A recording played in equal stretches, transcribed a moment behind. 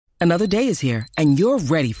Another day is here, and you're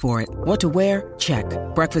ready for it. What to wear? Check.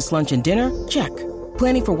 Breakfast, lunch, and dinner? Check.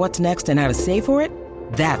 Planning for what's next and how to save for it?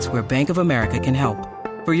 That's where Bank of America can help.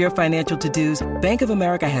 For your financial to-dos, Bank of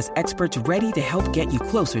America has experts ready to help get you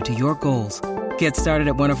closer to your goals. Get started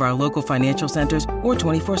at one of our local financial centers or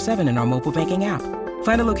 24/7 in our mobile banking app.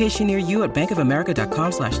 Find a location near you at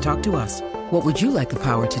bankofamerica.com/talktous. What would you like the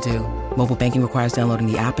power to do? Mobile banking requires downloading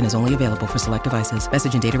the app and is only available for select devices.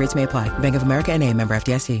 Message and data rates may apply. Bank of America N.A., member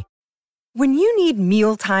FDIC. When you need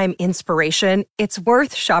mealtime inspiration, it's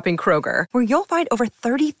worth shopping Kroger, where you'll find over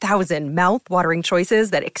 30,000 mouth-watering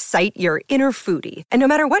choices that excite your inner foodie. And no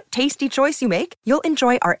matter what tasty choice you make, you'll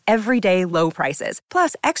enjoy our everyday low prices,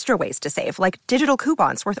 plus extra ways to save, like digital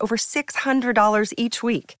coupons worth over $600 each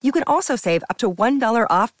week. You can also save up to $1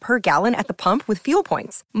 off per gallon at the pump with fuel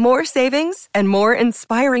points. More savings and more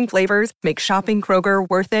inspiring flavors make shopping Kroger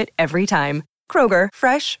worth it every time. Kroger,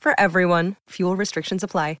 fresh for everyone. Fuel restrictions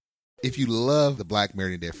apply. If you love the Black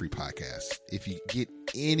Married and Debt Free podcast, if you get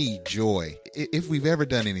any joy, if we've ever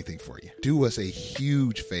done anything for you, do us a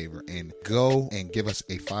huge favor and go and give us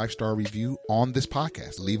a 5-star review on this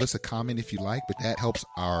podcast. Leave us a comment if you like, but that helps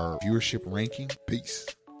our viewership ranking. Peace.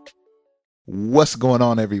 What's going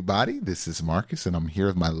on, everybody? This is Marcus, and I'm here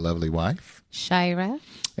with my lovely wife, Shira.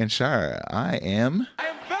 And Shira, I am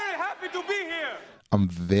very happy to be here. I'm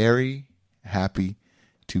very happy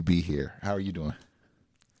to be here. How are you doing?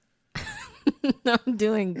 I'm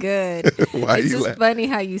doing good. Why it's you just funny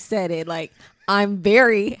how you said it. Like, I'm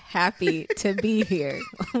very happy to be here.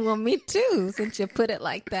 Well, me too, since you put it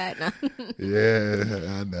like that. Yeah,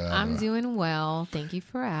 I know. I'm doing well. Thank you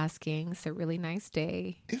for asking. It's a really nice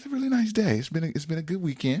day. It's a really nice day. It's been a good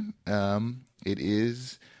weekend. It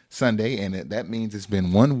is Sunday, and that means it's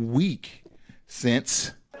been 1 week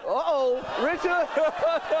since. Richard.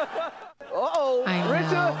 I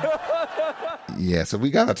know. Yeah, so we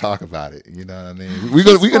gotta talk about it. You know what I mean? We're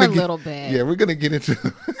gonna get a little bit. Yeah, we're gonna get into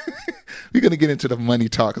the money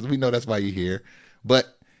talk because we know that's why you're here.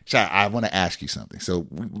 But Shai, I want to ask you something. So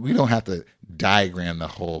we don't have to diagram the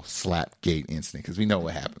whole Slapgate incident because we know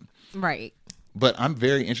what happened. Right. But I'm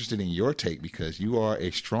very interested in your take because you are a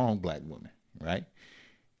strong Black woman, right?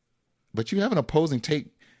 But you have an opposing take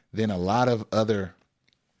than a lot of other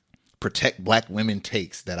protect Black women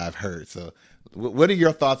takes that I've heard. So what are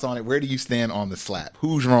your thoughts on it? Where do you stand on the slap?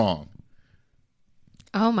 Who's wrong?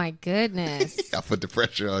 Oh my goodness. I put the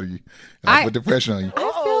pressure on you. I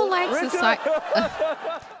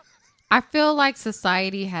feel like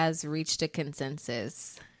society has reached a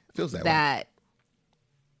consensus Feels that that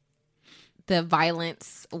the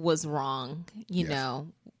violence was wrong. You know,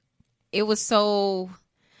 it was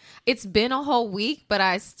it's been a whole week, but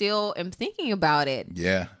I still am thinking about it.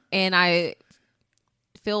 Yeah. And I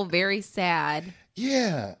feel very sad.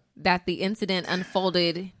 Yeah. That the incident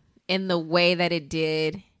unfolded in the way that it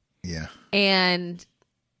did. Yeah. And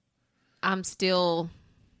I'm still,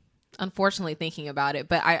 unfortunately, thinking about it.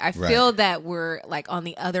 But I feel that we're like on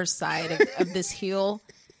the other side of this hill.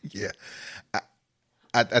 Yeah.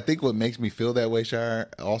 I think what makes me feel that way, Shire,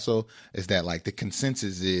 also is that like the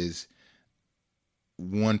consensus is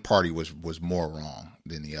one party was more wrong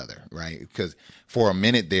than the other, right? Because for a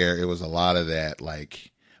minute there, it was a lot of that,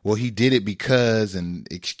 like, well, he did it because, and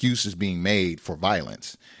excuses being made for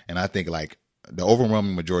violence. And I think like the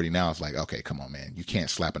overwhelming majority now is like, okay, come on, man, you can't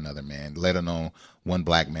slap another man, let alone one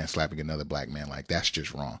Black man slapping another Black man. Like, that's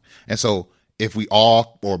just wrong. And so if we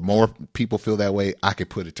all or more people feel that way, I could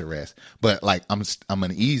put it to rest. But like, I'm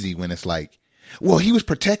uneasy when it's like, well, he was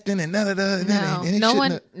protecting and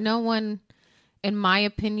no one. In my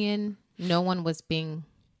opinion, no one was being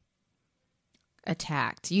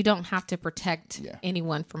attacked. You don't have to protect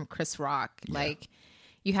anyone from Chris Rock. Yeah. Like,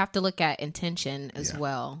 you have to look at intention as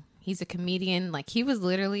well. He's a comedian. Like, he was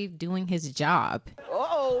literally doing his job.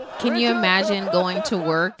 Can you imagine going to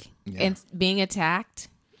work and being attacked?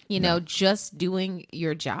 You know, just doing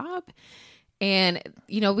your job? And,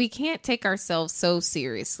 you know, we can't take ourselves so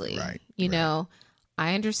seriously. Right. You know,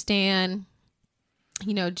 I understand...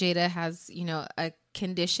 You know, Jada has, you know, a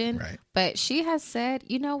condition, but she has said,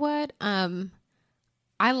 you know what?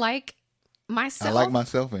 I like myself. I like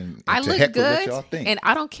myself, and I look heck good, with what y'all think. and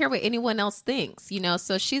I don't care what anyone else thinks. You know,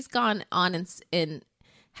 so she's gone on and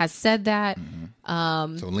has said that.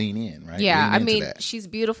 Mm-hmm. So lean in, right? Yeah, lean I mean, that. she's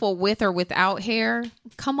beautiful with or without hair.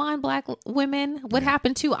 Come on, Black women. What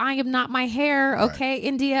happened to I am not my hair? Okay,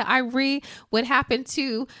 India Irie. What happened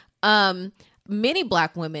to many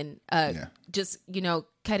Black women? Just, you know,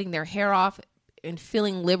 cutting their hair off and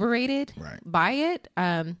feeling liberated by it.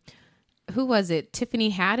 Who was it?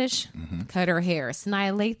 Tiffany Haddish cut her hair.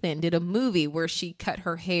 Sanaa Lathan did a movie where she cut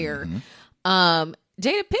her hair.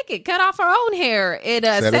 Jada Pinkett cut off her own hair and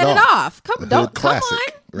set it off. Come on,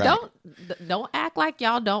 right. Don't act like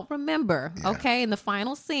y'all don't remember. Yeah. Okay, in the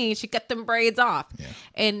final scene, she cut them braids off,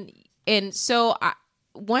 and so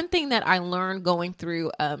one thing that I learned going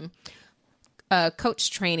through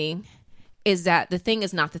coach training is that the thing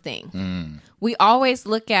is not the thing. We always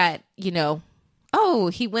look at, oh,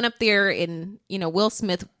 he went up there and, Will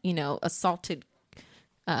Smith, assaulted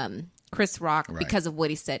Chris Rock because of what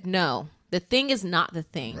he said. No, the thing is not the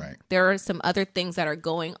thing. Right. There are some other things that are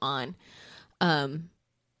going on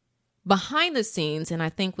behind the scenes. And I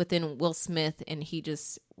think within Will Smith, and he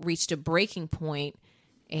just reached a breaking point,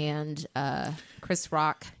 and Chris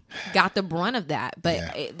Rock got the brunt of that.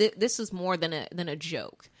 But this was more than a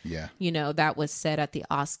joke. Yeah. That was said at the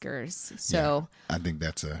Oscars. So I think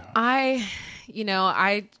that's I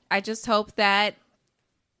just hope that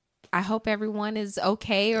everyone is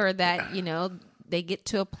okay, or that, they get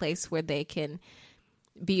to a place where they can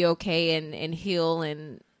be okay and heal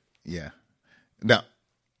and. Yeah. Now,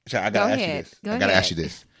 I gotta ask you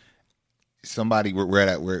this. Somebody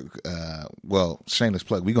shameless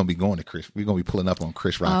plug. We're gonna be going to Chris. We're gonna be pulling up on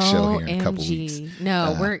Chris Rock's show here in a couple weeks.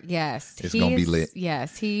 No, it's gonna be lit.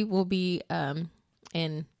 Yes, he will be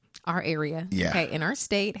in our area. Yeah. Okay, in our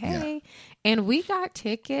state. Hey, and we got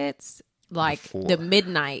tickets the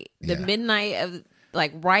midnight of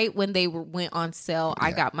right when they went on sale. Yeah.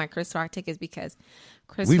 I got my Chris Rock tickets because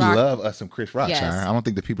we love us some Chris Rock. Yes. I don't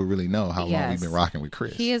think that people really know how long we've been rocking with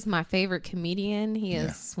Chris. He is my favorite comedian. He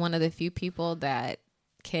is one of the few people that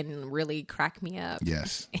can really crack me up.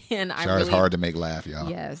 Yes. And it's hard to make laugh, y'all.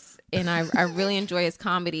 Yes. And I really enjoy his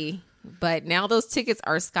comedy. But now those tickets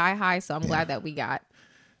are sky high, so I'm glad that we got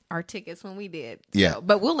our tickets when we did. Yeah. So,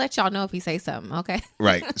 but we'll let y'all know if he says something, okay?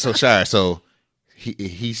 Right. So, Shire,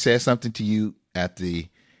 he said something to you at the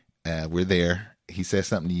we're there. He said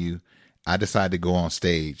something to you. I decided to go on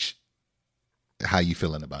stage. How you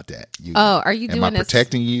feeling about that? Are you doing this? Am I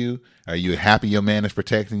protecting you? Are you happy your man is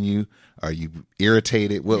protecting you? Are you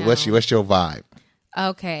irritated? What's your vibe?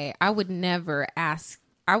 Okay. I would never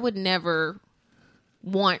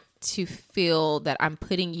want to feel that I'm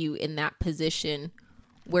putting you in that position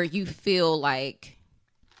where you feel like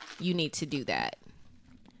you need to do that.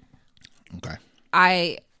 Okay.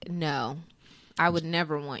 I would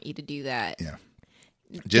never want you to do that. Yeah.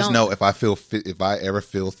 Just know if I ever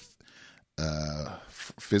feel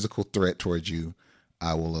physical threat towards you,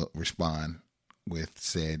 I will respond with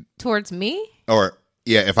said towards me. Or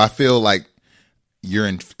if I feel like you're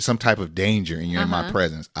in some type of danger and you're in my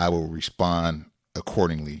presence, I will respond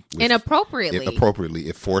accordingly and appropriately.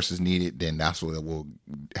 If force is needed, then that's what will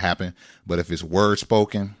happen. But if it's word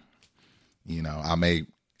spoken, I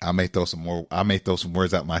may throw some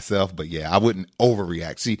words out myself, but I wouldn't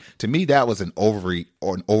overreact. See, to me, that was an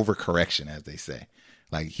overcorrection, as they say.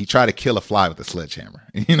 Like, he tried to kill a fly with a sledgehammer.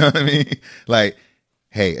 You know what I mean? Like,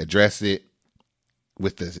 hey, address it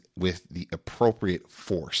with the appropriate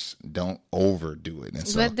force. Don't overdo it. And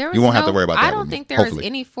so you won't have to worry about that. I don't think there was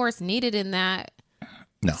any force needed in that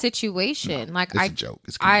situation. No, like, it's a joke.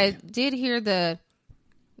 I did hear the,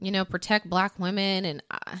 protect Black women, and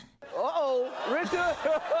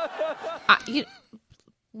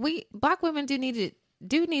Black women do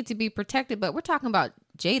need to be protected, but we're talking about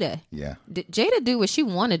Jada. Yeah. Jada do what she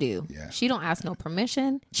want to do. Yeah. She don't ask no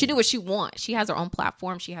permission. She do what she wants. She has her own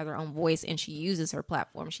platform. She has her own voice, and she uses her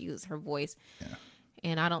platform. She uses her voice. Yeah.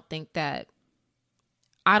 And I don't think that,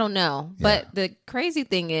 I don't know. Yeah. But the crazy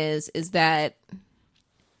thing is that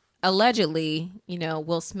allegedly,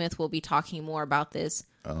 Will Smith will be talking more about this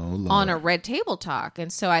on a Red Table Talk.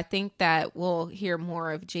 And so I think that we'll hear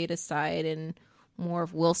more of Jada's side and more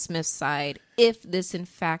of Will Smith's side if this in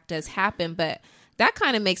fact does happen. But that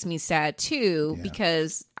kind of makes me sad too,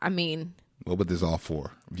 because what would this all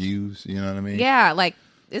for? Views? You know what I mean? Yeah. Like,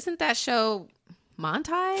 isn't that show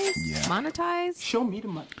monetized? Yeah. Monetized? Show me the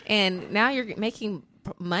money. And now you're making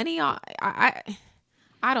money. I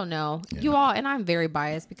don't know. Yeah. You all, and I'm very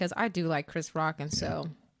biased because I do like Chris Rock. And so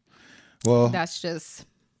that's just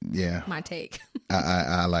my take.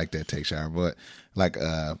 I like that take, Shire. But like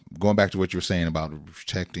going back to what you were saying about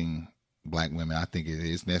protecting Black women, I think it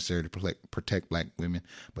is necessary to protect Black women,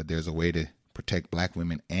 but there's a way to protect Black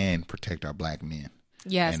women and protect our Black men.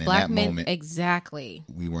 Yes, and Black men, exactly.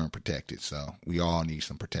 We weren't protected, so we all need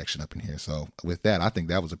some protection up in here. So with that, I think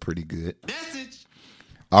that was a pretty good message.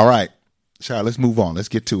 All right, Shire, let's move on. Let's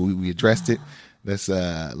get to it. We addressed it. Let's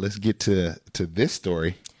get to this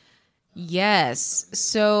story. Yes.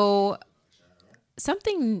 So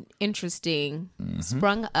something interesting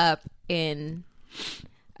sprung up in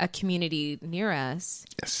a community near us.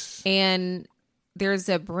 Yes. And there's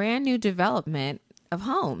a brand new development of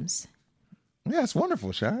homes. Yeah, it's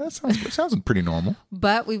wonderful, Shire. That sounds pretty normal.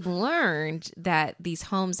 But we've learned that these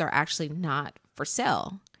homes are actually not for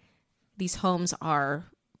sale. These homes are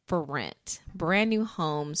for rent. Brand new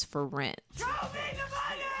homes for rent. Show me the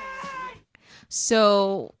money!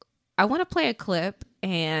 So I want to play a clip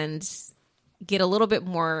and get a little bit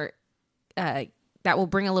more, that will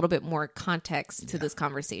bring a little bit more context to this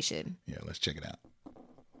conversation. Yeah, let's check it out.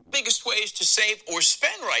 Biggest ways to save or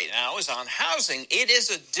spend right now is on housing. It is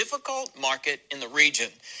a difficult market in the region.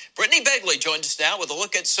 Brittany Begley joins us now with a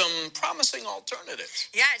look at some promising alternatives.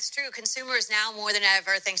 Yeah, it's true. Consumers now more than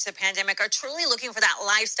ever, thanks to the pandemic, are truly looking for that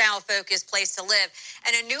lifestyle-focused place to live.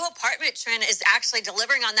 And a new apartment trend is actually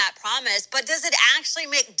delivering on that promise. But does it actually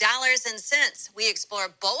make dollars and cents? We explore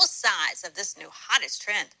both sides of this new hottest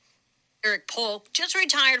trend. Eric Polk just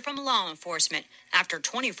retired from law enforcement after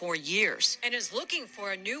 24 years and is looking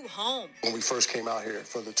for a new home. When we first came out here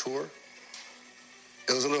for the tour,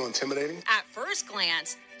 it was a little intimidating. At first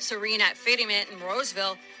glance, Serene at Fittyment in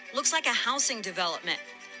Roseville looks like a housing development.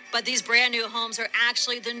 But these brand new homes are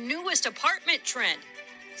actually the newest apartment trend.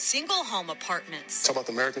 Single home apartments. Talk about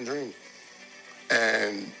the American dream.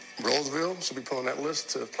 And Roseville should be put on that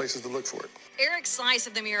list of places to look for it. Eric's slice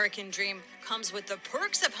of the American dream comes with the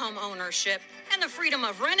perks of home ownership and the freedom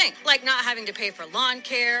of renting, like not having to pay for lawn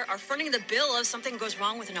care or fronting the bill if something goes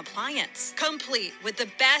wrong with an appliance. Complete with the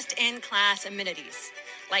best in-class amenities,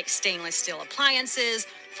 like stainless steel appliances,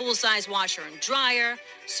 full-size washer and dryer,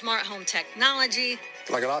 smart home technology.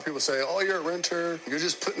 Like a lot of people say, oh, you're a renter, you're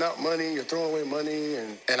just putting out money, you're throwing away money.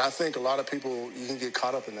 And I think a lot of people, you can get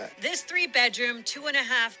caught up in that. This 3-bedroom, 2.5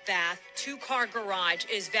 bath, 2-car garage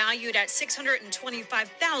is valued at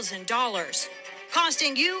 $625,000,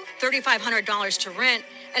 costing you $3,500 to rent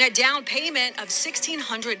and a down payment of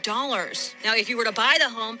 $1,600. Now, if you were to buy the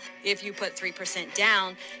home, if you put 3%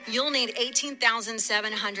 down, you'll need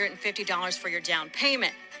 $18,750 for your down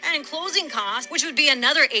payment. And closing costs, which would be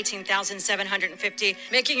another $18,750,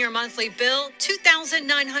 making your monthly bill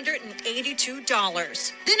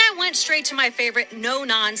 $2,982. Then I went straight to my favorite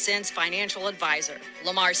no-nonsense financial advisor,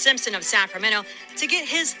 Lamar Simpson of Sacramento, to get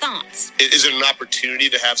his thoughts. Is it an opportunity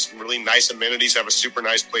to have some really nice amenities, have a super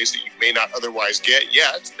nice place that you may not otherwise get?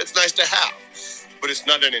 Yeah, it's nice to have, but it's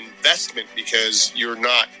not an investment because you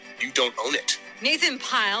don't own it. Nathan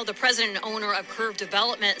Pyle, the president and owner of Curve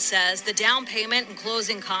Development, says the down payment and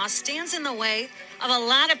closing costs stands in the way of a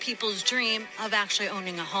lot of people's dream of actually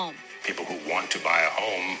owning a home. People who want to buy a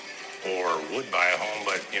home or would buy a home,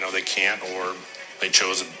 but they can't, or they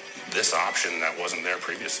chose this option that wasn't there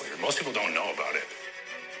previously. Or most people don't know about it.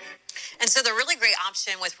 And so the really great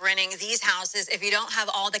option with renting these houses, if you don't have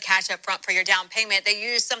all the cash up front for your down payment, they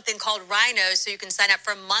use something called Rhino, so you can sign up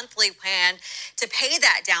for a monthly plan to pay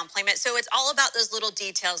that down payment. So it's all about those little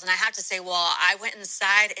details. And I have to say, well, I went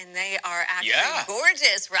inside and they are actually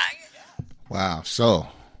gorgeous, right? Wow. So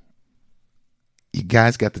you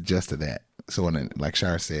guys got the gist of that. So like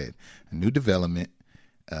Shire said, a new development.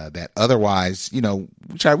 That otherwise, we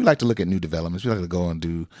like to look at new developments. We like to go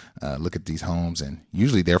and look at these homes, and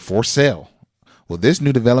usually they're for sale. Well, this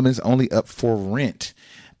new development is only up for rent.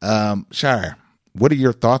 Shire, what are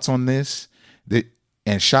your thoughts on this?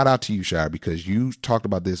 And shout out to you, Shire, because you talked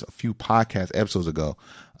about this a few podcast episodes ago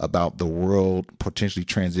about the world potentially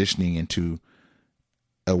transitioning into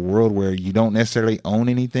a world where you don't necessarily own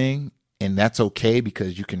anything, and that's okay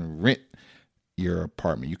because you can rent your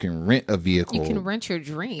apartment. You can rent a vehicle. You can rent your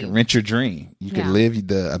dream. You can rent your dream. You can live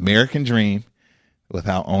the American dream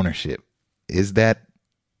without ownership. Is that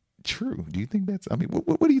true? Do you think that's,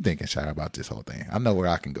 what are you thinking, Shire, about this whole thing? I know where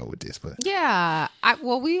I can go with this, but. Yeah.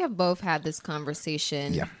 We have both had this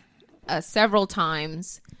conversation several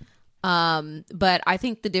times. But I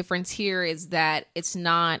think the difference here is that it's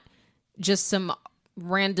not just some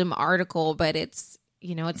random article, but it's,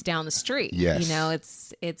 it's down the street.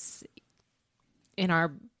 Yes. It's in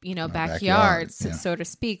our, backyards, so to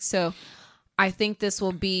speak. So I think this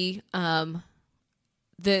will be the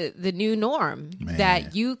new norm,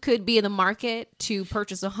 that you could be in the market to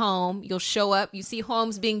purchase a home. You'll show up, you see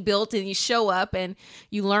homes being built, and you show up and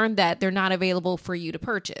you learn that they're not available for you to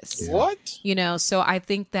purchase. Yeah. What? So I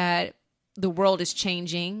think that the world is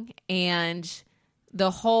changing, and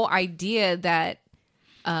the whole idea that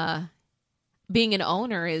being an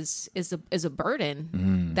owner is a burden.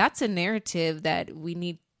 That's a narrative that we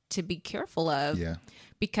need to be careful of. Yeah.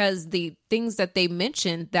 Because the things that they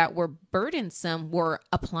mentioned that were burdensome were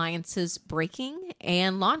appliances breaking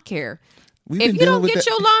and lawn care. If you don't get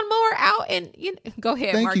your lawnmower out and go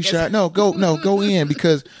ahead, Thank Marcus. you, Shire. Go in,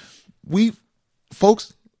 because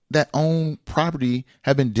folks, that own property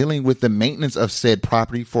have been dealing with the maintenance of said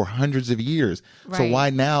property for hundreds of years. Right. So why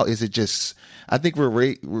now is it just? I think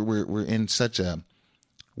we're in such a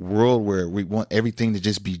world where we want everything to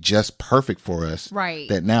just be just perfect for us. Right.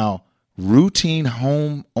 That now routine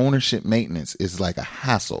home ownership maintenance is like a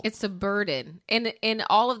hassle. It's a burden. And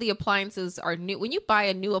all of the appliances are new. When you buy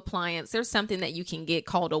a new appliance, there's something that you can get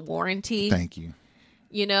called a warranty. Thank you.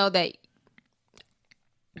 You know, that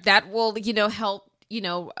will, help,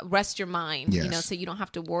 rest your mind, yes. So you don't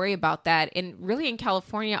have to worry about that. And really in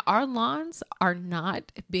California, our lawns are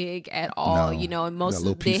not big at all, No. In most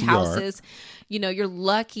of the houses, you're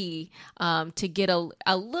lucky to get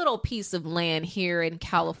a little piece of land here in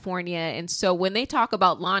California. And so when they talk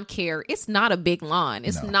about lawn care, it's not a big lawn.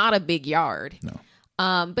 It's not a big yard. No.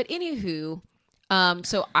 But anywho,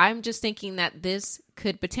 so I'm just thinking that this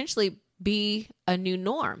could potentially be a new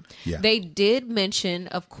norm. Yeah. They did mention,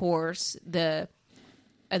 of course, the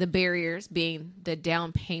barriers being the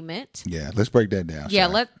down payment. Yeah, let's break that down.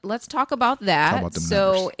 Yeah, let's talk about that. Talk about them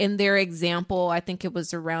so numbers. In their example, I think it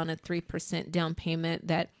was around a 3% down payment,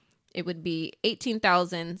 that it would be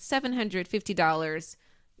 $18,750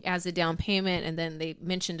 as a down payment, and then they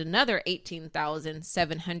mentioned another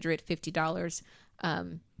 $18,750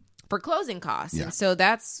 for closing costs. Yeah. And so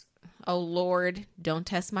that's, oh Lord, don't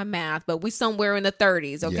test my math, but we somewhere in the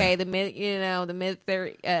 30s, okay? Yeah. The mid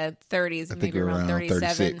 30s, I think maybe we're around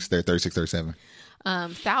 36. They're 36, 37.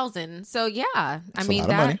 thousand. So yeah, That's a lot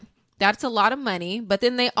of money. That's a lot of money. But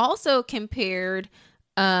then they also compared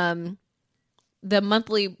the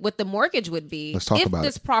monthly, what the mortgage would be Let's talk about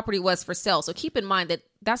this property was for sale. So keep in mind that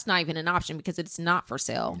that's not even an option because it's not for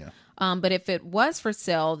sale. Yeah. But if it was for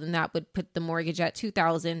sale, then that would put the mortgage at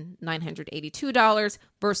 $2,982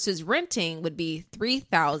 versus renting would be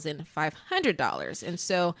 $3,500. And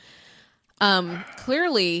so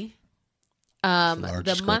clearly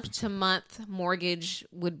the month-to-month mortgage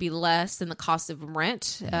would be less than the cost of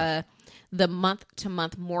rent. The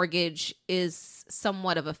month-to-month mortgage is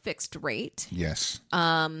somewhat of a fixed rate. Yes.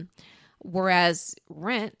 Whereas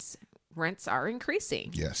rents are increasing.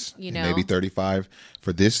 Yes. You It know, may be 35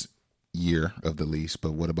 for this year of the lease,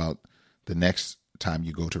 but what about the next time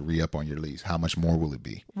you go to re-up on your lease? How much more will it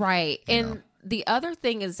be? right. And the other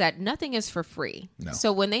thing is that nothing is for free. No.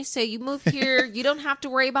 So when they say you move here, you don't have to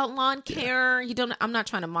worry about lawn care. You don't. I'm not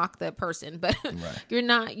trying to mock the person, but you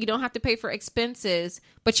don't have to pay for expenses,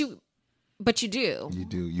 but you do. You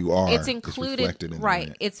do. You are. It's included, reflected in the right?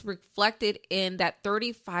 rent. It's reflected in that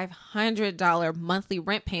 $3,500 monthly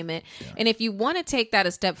rent payment. Yeah. And if you want to take that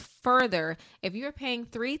a step further, if you're paying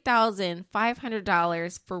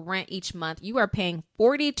 $3,500 for rent each month, you are paying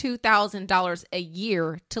 $42,000 a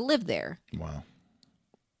year to live there. Wow.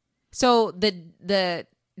 So the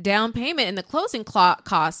down payment and the closing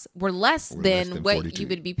costs were less than what 42. you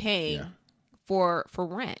would be paying for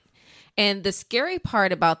rent. And the scary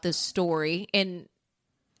part about this story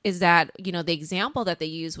is that, the example that they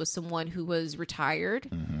used was someone who was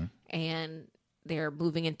retired and they're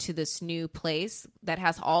moving into this new place that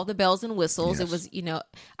has all the bells and whistles. Yes. It was,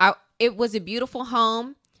 it was a beautiful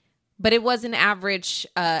home, but it was an average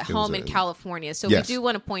home in California. So we do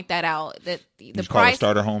want to point that out, that the price, call it a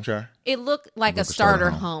starter home, Char? It looked like a starter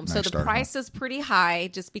home. Nice So the starter price home. is pretty high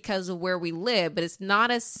just because of where we live, but it's not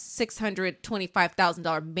a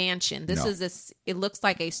 $625,000 mansion. This is it looks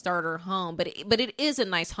like a starter home, but it is a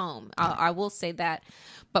nice home. I will say that.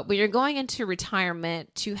 But when you're going into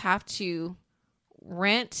retirement, to have to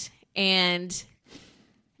rent, and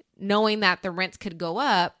knowing that the rents could go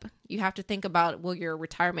up, you have to think about, will your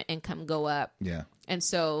retirement income go up? Yeah. And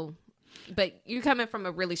so, but you're coming from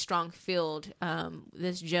a really strong field,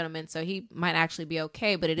 this gentleman, so he might actually be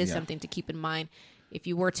okay, but it is something to keep in mind if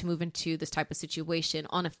you were to move into this type of situation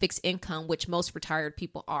on a fixed income, which most retired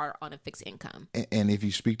people are on a fixed income. And if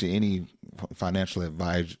you speak to any financial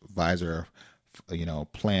advisor,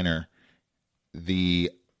 planner, the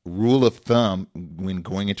rule of thumb when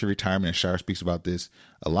going into retirement, and Shire speaks about this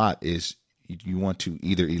a lot, is you want to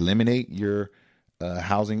either eliminate your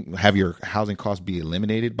housing, have your housing costs be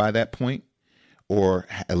eliminated by that point, or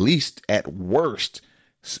at least at worst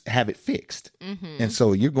have it fixed. Mm-hmm. And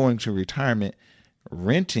so you're going to retirement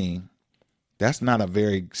renting. That's not a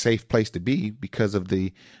very safe place to be because of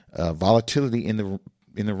the volatility in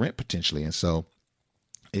the rent potentially. And so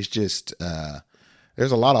it's just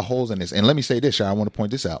there's a lot of holes in this. And let me say this, Shire, I want to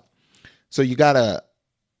point this out. So you got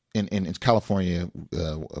in California,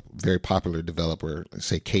 a very popular developer,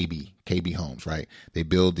 say KB Homes, right? They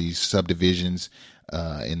build these subdivisions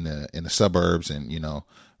in the suburbs and,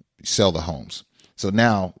 sell the homes. So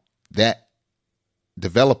now that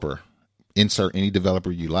developer, insert any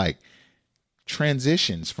developer you like,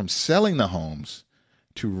 transitions from selling the homes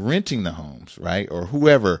to renting the homes, right? Or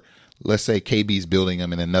whoever, let's say KB's building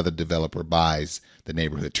them and another developer buys the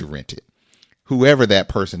neighborhood to rent it. Whoever that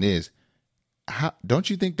person is, don't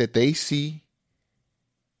you think that they see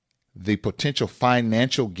the potential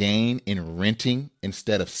financial gain in renting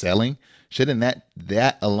instead of selling? Shouldn't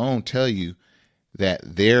that alone tell you that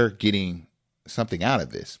they're getting something out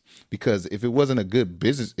of this? Because if it wasn't a good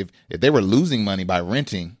business, if they were losing money by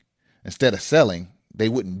renting instead of selling, they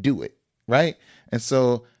wouldn't do it, right? And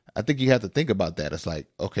so I think you have to think about that. It's like,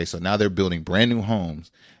 okay, so now they're building brand new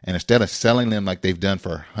homes, and instead of selling them like they've done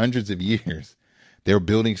for hundreds of years, they're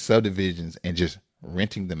building subdivisions and just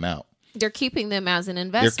renting them out. They're keeping them as an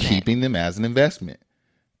investment.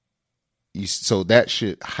 So that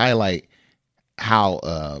should highlight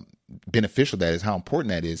how beneficial that is, how important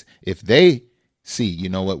that is. If they see, you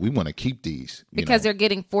know what, we want to keep these. Because they're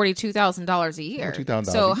getting $42,000 a year.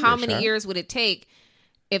 So how many years would it take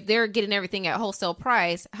if they're getting everything at wholesale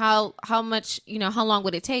price? How much, how long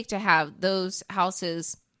would it take to have those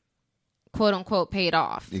houses, quote unquote, paid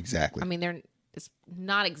off? Exactly. I mean, it's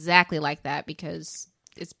not exactly like that because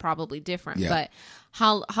it's probably different. Yeah. But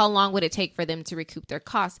how long would it take for them to recoup their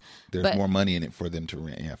costs? There's more money in it for them to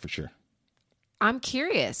rent. Yeah, for sure. I'm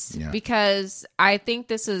curious because I think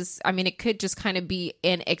this is, it could just kind of be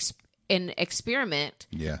an experiment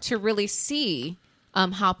to really see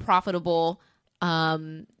how profitable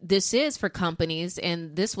this is for companies.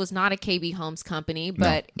 And this was not a KB Homes company,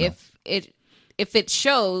 but no. If it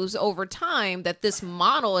shows over time that this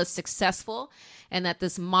model is successful and that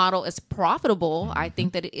this model is profitable, I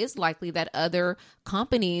think that it is likely that other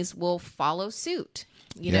companies will follow suit,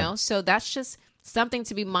 you know? So that's just something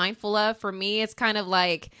to be mindful of. For me, it's kind of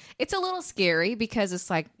like, it's a little scary because it's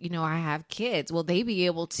like, I have kids. Will they be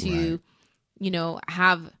able to,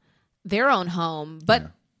 have their own home? But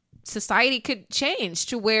society could change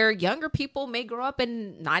to where younger people may grow up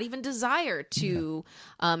and not even desire to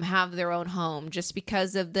have their own home just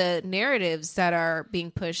because of the narratives that are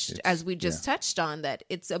being pushed, as we just touched on, that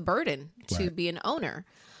it's a burden to be an owner.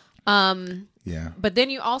 But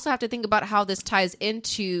then you also have to think about how this ties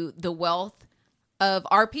into the wealth of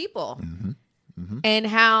our people. And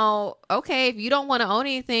how, okay, if you don't want to own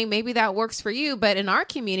anything, maybe that works for you. But in our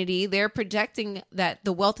community, they're projecting that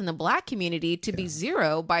the wealth in the Black community to be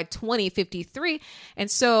zero by 2053. And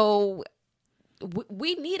so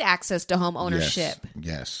we need access to home ownership.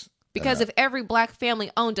 Yes. Because if every Black family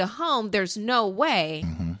owned a home, there's no way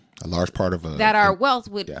a large part of that our wealth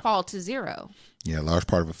would fall to zero. Yeah, a large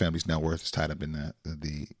part of a family's net worth is tied up in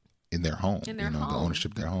in their home, the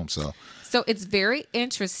ownership of their home. So it's very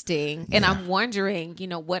interesting. And I'm wondering,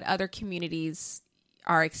 what other communities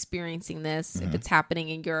are experiencing this, if it's happening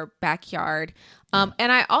in your backyard. And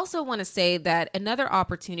I also want to say that another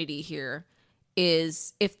opportunity here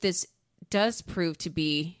is if this does prove to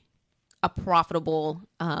be a profitable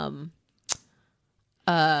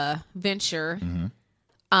venture,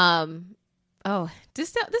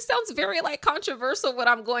 this sounds very controversial, what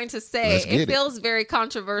I'm going to say. It feels very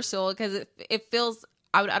controversial because it feels,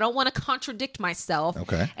 I don't want to contradict myself.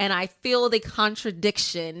 Okay. And I feel the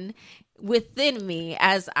contradiction within me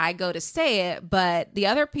as I go to say it. But the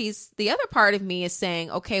other part of me is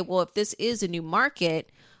saying, okay, well, if this is a new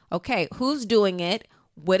market, okay, who's doing it?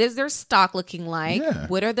 What is their stock looking like? Yeah.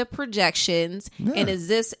 What are the projections? Yeah. And is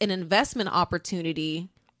this an investment opportunity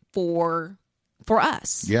for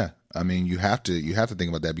us? Yeah. I mean, you have to think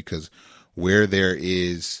about that because where there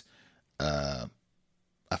is, I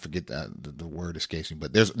forget the word escapes me,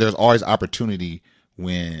 but there's always opportunity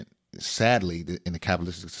when, sadly, in the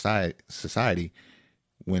capitalistic society,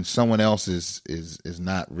 when someone else is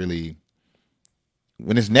not really,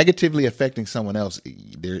 when it's negatively affecting someone else,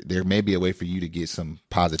 there may be a way for you to get some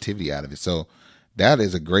positivity out of it. So that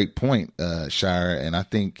is a great point, Shire, and I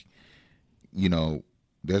think,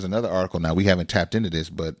 there's another article. Now, we haven't tapped into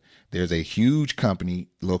this, but there's a huge company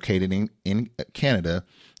located in Canada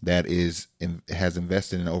that has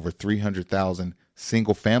invested in over 300,000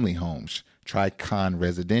 single-family homes, Tricon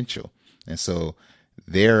Residential. And so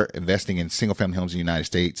they're investing in single-family homes in the United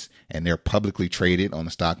States, and they're publicly traded on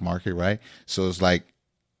the stock market, right? So it's like,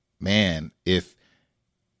 man, if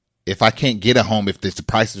I can't get a home, if the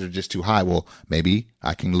prices are just too high, well, maybe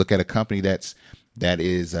I can look at a company that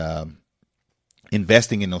is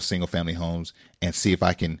investing in those single family homes and see if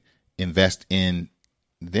I can invest in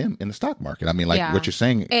them in the stock market. I mean, what you're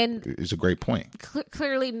saying is a great point.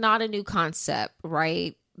 Clearly not a new concept,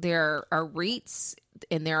 right? There are REITs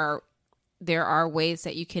and there are ways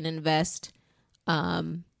that you can invest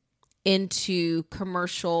into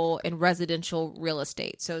commercial and residential real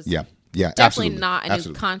estate. So Yeah, definitely absolutely. not a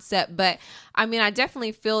new concept. But I mean, I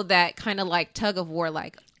definitely feel that kind of like tug of war.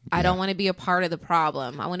 Like, I don't want to be a part of the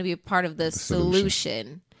problem. I want to be a part of the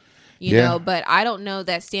solution. You know, but I don't know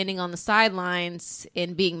that standing on the sidelines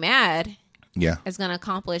and being mad is going to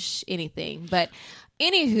accomplish anything. But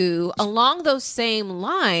anywho, along those same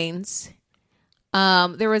lines,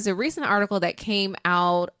 there was a recent article that came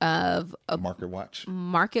out of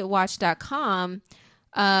MarketWatch.com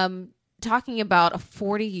talking about a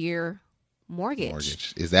 40-year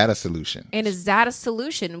mortgage. Is that a solution? And is that a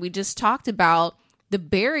solution? We just talked about the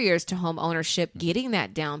barriers to home ownership, getting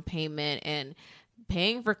that down payment and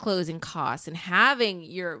paying for closing costs and having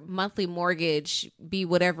your monthly mortgage be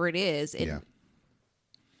whatever it is.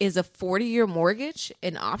 Is a 40-year mortgage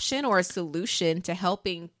an option or a solution to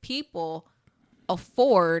helping people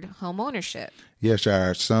afford home ownership? Yes,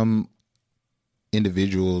 some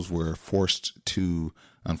individuals were forced to,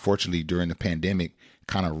 unfortunately, during the pandemic,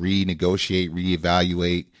 kind of renegotiate,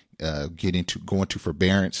 reevaluate, go into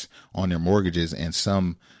forbearance on their mortgages. And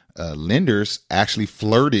some lenders actually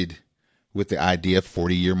flirted with the idea of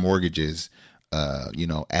 40-year mortgages,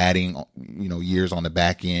 adding, years on the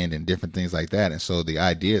back end and different things like that. And so the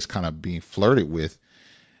idea is kind of being flirted with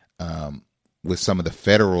some of the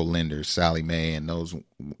federal lenders, Sallie Mae and those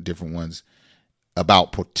different ones,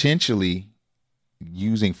 about potentially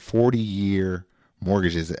using 40-year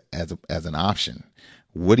mortgages as an option.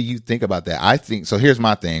 What do you think about that? I think so. Here's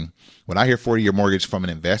my thing. When I hear 40-year mortgage from an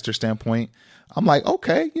investor standpoint, I'm like,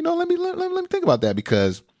 okay, let me think about that,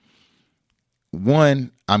 because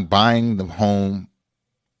one, I'm buying the home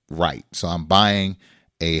right. So I'm buying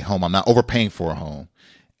a home. I'm not overpaying for a home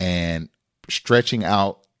and stretching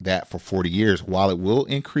out that for 40 years. While it will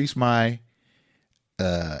increase my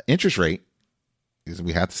interest rate, because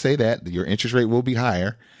we have to say that your interest rate will be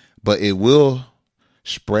higher, but it will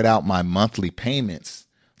spread out my monthly payments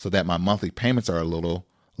so that my monthly payments are a little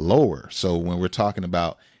lower. So when we're talking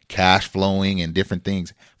about cash flowing and different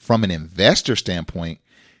things from an investor standpoint,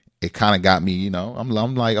 it kind of got me,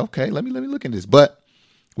 I'm like, okay, let me look at this. But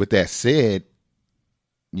with that said,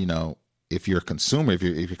 if you're a consumer, if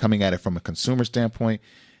you're coming at it from a consumer standpoint,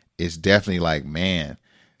 it's definitely like, man,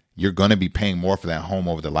 you're going to be paying more for that home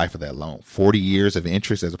over the life of that loan. 40 years of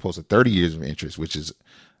interest as opposed to 30 years of interest, which is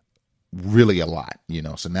really a lot,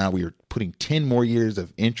 So now we are putting 10 more years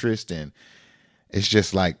of interest, and it's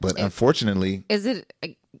just like, but unfortunately, is it?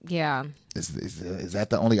 Yeah. Is that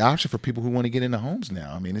the only option for people who want to get into homes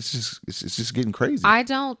now? I mean, it's just getting crazy. I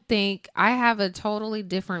don't think I have a totally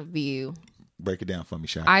different view. Break it down for me,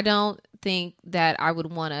 Shai. I don't think that I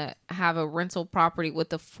would want to have a rental property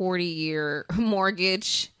with a 40-year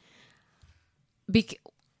mortgage.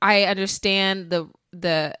 I understand the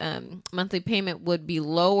monthly payment would be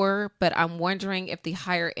lower, but I'm wondering if the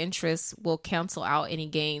higher interest will cancel out any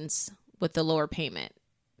gains with the lower payment.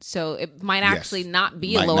 So it might actually not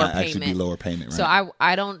be a lower payment. Actually be lower payment, right? So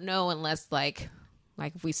I don't know unless like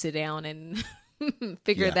if we sit down and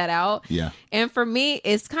figure that out. Yeah. And for me,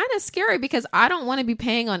 it's kind of scary because I don't want to be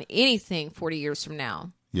paying on anything 40 years from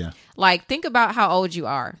now. Yeah. Like, think about how old you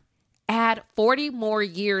are. Add 40 more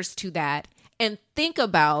years to that and think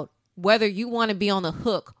about whether you want to be on the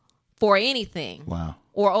hook for anything. Wow.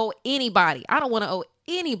 Or owe anybody. I don't want to owe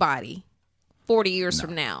anybody 40 years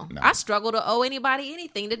from now. No. I struggle to owe anybody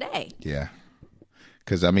anything today. Yeah.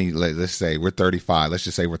 Because, I mean, let's say we're 35. Let's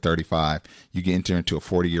just say we're 35. You get into a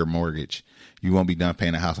 40-year mortgage. You won't be done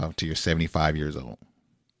paying the house off until you're 75 years old.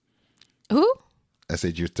 Who? I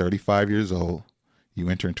said you're 35 years old. You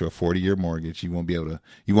enter into a 40-year mortgage. You won't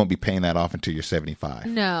be paying that off until you're 75.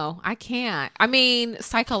 No, I can't. I mean,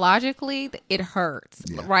 psychologically, it hurts,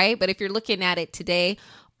 right? But if you're looking at it today,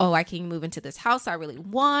 I can move into this house I really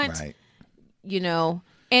want, right.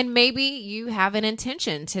 And maybe you have an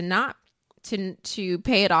intention to not to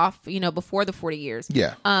pay it off, before the 40 years.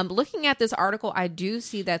 Yeah. Looking at this article, I do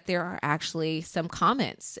see that there are actually some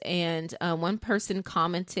comments, and one person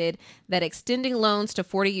commented that extending loans to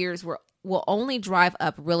 40 years will only drive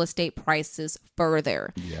up real estate prices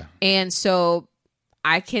further. Yeah. And so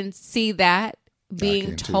I can see that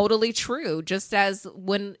being totally true. Just as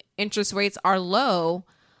when interest rates are lower,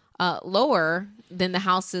 then the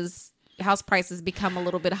house prices become a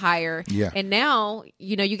little bit higher. Yeah. And now,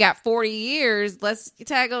 you got 40 years, let's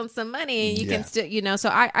tag on some money and you can still,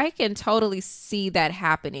 so I can totally see that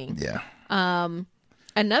happening. Yeah.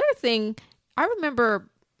 Another thing, I remember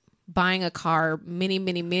buying a car many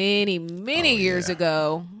years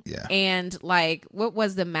ago. Yeah. And what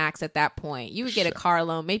was the max at that point? You would get a car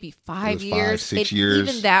loan, maybe 5 years. 6 years.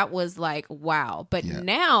 Even that was like, wow. But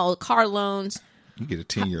now car loans, you get a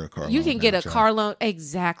 10-year car loan. You can get a car loan.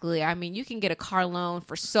 Exactly. I mean, you can get a car loan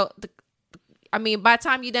for I mean, by the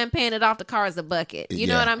time you done paying it off, the car is a bucket. You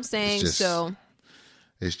know what I'm saying?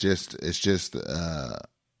 It's just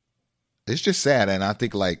sad. And I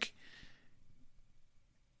think like,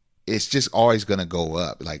 it's just always going to go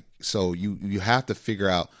up. Like, so you have to figure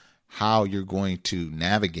out how you're going to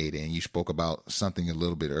navigate it. And you spoke about something a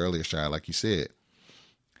little bit earlier, Shire, like you said,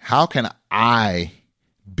 how can I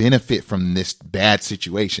benefit from this bad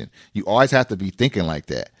situation? You always have to be thinking like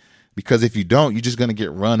that, because if you don't, you're just going to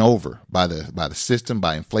get run over by the system,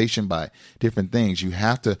 by inflation, by different things. You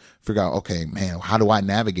have to figure out, okay, man, how do I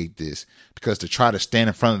navigate this? Because to try to stand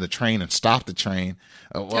in front of the train and stop the train,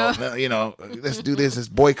 let's do this, let's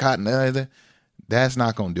boycott, and that's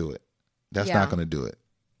not going to do it. That's not going to do it.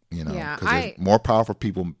 Because there's more powerful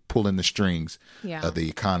people pulling the strings of the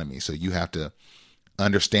economy. So you have to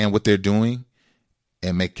understand what they're doing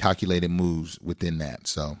and make calculated moves within that.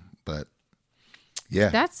 So, but yeah.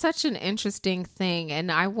 That's such an interesting thing.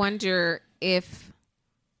 And I wonder if,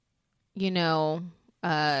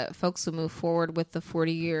 folks will move forward with the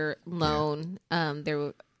 40-year loan.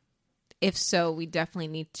 If so, we definitely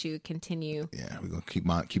need to continue. Yeah, we're going to keep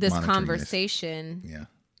this monitoring conversation. This.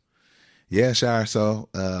 Yeah, Shire. So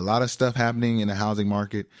a lot of stuff happening in the housing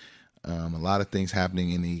market, a lot of things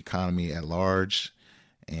happening in the economy at large,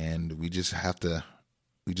 and we just want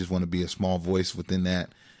to be a small voice within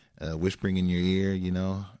that, whispering in your ear,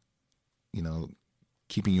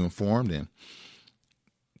 keeping you informed and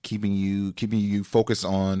keeping you focused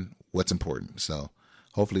on what's important. So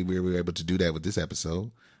hopefully we were able to do that with this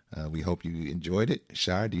episode. We hope you enjoyed it.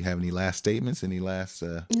 Shire, do you have any last statements? Any last?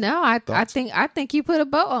 No, I think you put a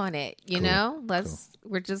bow on it. Cool.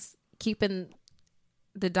 We're just keeping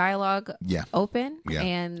the dialogue open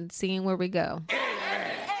and seeing where we go.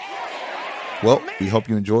 Well, we hope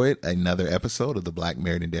you enjoyed another episode of the Black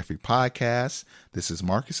Married and Debt Free Podcast. This is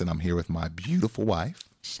Marcus, and I'm here with my beautiful wife,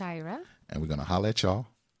 Shira. And we're going to holler at y'all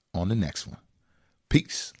on the next one.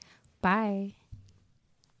 Peace. Bye.